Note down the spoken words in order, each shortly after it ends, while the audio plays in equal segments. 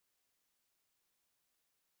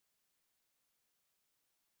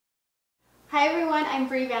Hi everyone, I'm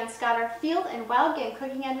Bri Van Scotter, Field and Wild Game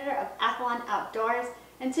Cooking Editor of Athlon Outdoors,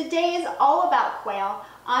 and today is all about quail.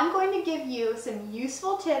 I'm going to give you some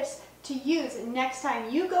useful tips to use next time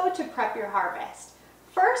you go to prep your harvest.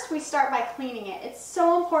 First, we start by cleaning it. It's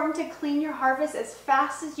so important to clean your harvest as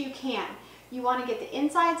fast as you can. You want to get the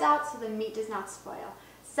insides out so the meat does not spoil.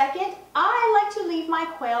 Second, I like to leave my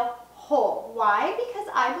quail whole. Why? Because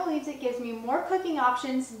I believe it gives me more cooking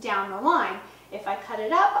options down the line. If I cut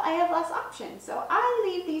it up, I have less options, so I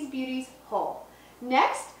leave these beauties whole.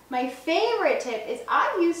 Next, my favorite tip is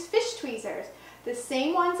I use fish tweezers. The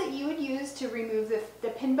same ones that you would use to remove the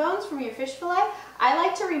pin bones from your fish fillet. I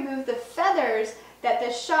like to remove the feathers that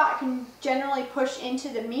the shot can generally push into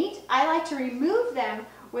the meat. I like to remove them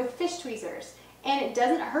with fish tweezers. And it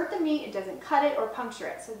doesn't hurt the meat, it doesn't cut it or puncture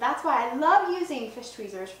it. So that's why I love using fish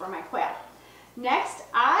tweezers for my quail. Next,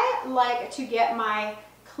 I like to get my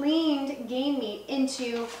cleaned game meat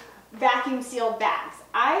into vacuum sealed bags.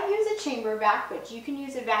 I use a chamber vac, but you can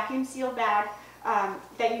use a vacuum sealed bag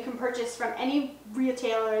that you can purchase from any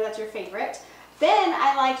retailer that's your favorite. Then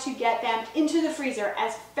I like to get them into the freezer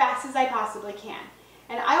as fast as I possibly can.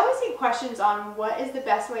 And I always get questions on what is the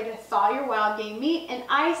best way to thaw your wild game meat, and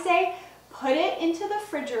I say put it into the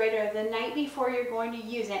refrigerator the night before you're going to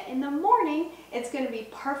use it. In the morning, it's going to be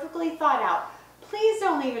perfectly thawed out. Please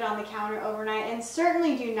don't leave it on the counter overnight, and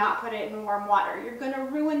certainly do not put it in warm water. You're going to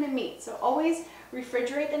ruin the meat. So always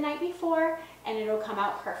refrigerate the night before and it'll come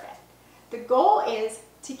out perfect. The goal is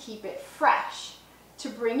to keep it fresh. To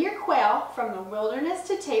bring your quail from the wilderness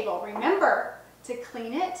to table, remember to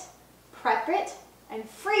clean it, prep it, and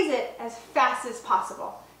freeze it as fast as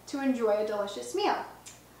possible to enjoy a delicious meal.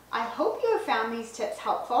 I hope you have found these tips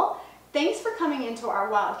helpful. Thanks for coming into our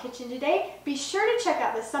Wild Kitchen today. Be sure to check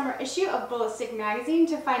out the summer issue of Ballistic Magazine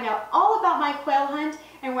to find out all about my quail hunt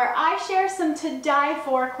and where I share some to die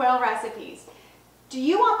for quail recipes. Do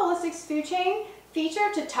you want Ballistic's food chain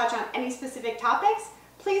feature to touch on any specific topics?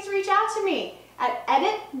 Please reach out to me at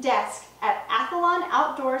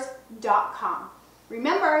editdesk@athlonoutdoors.com.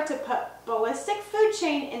 Remember to put Ballistic Food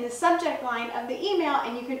Chain in the subject line of the email,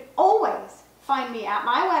 and you can always find me at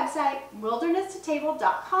my website,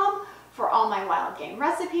 wilderness2table.com, for all my wild game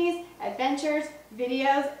recipes, adventures,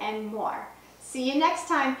 videos, and more. See you next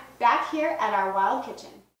time back here at our Wild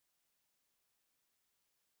Kitchen.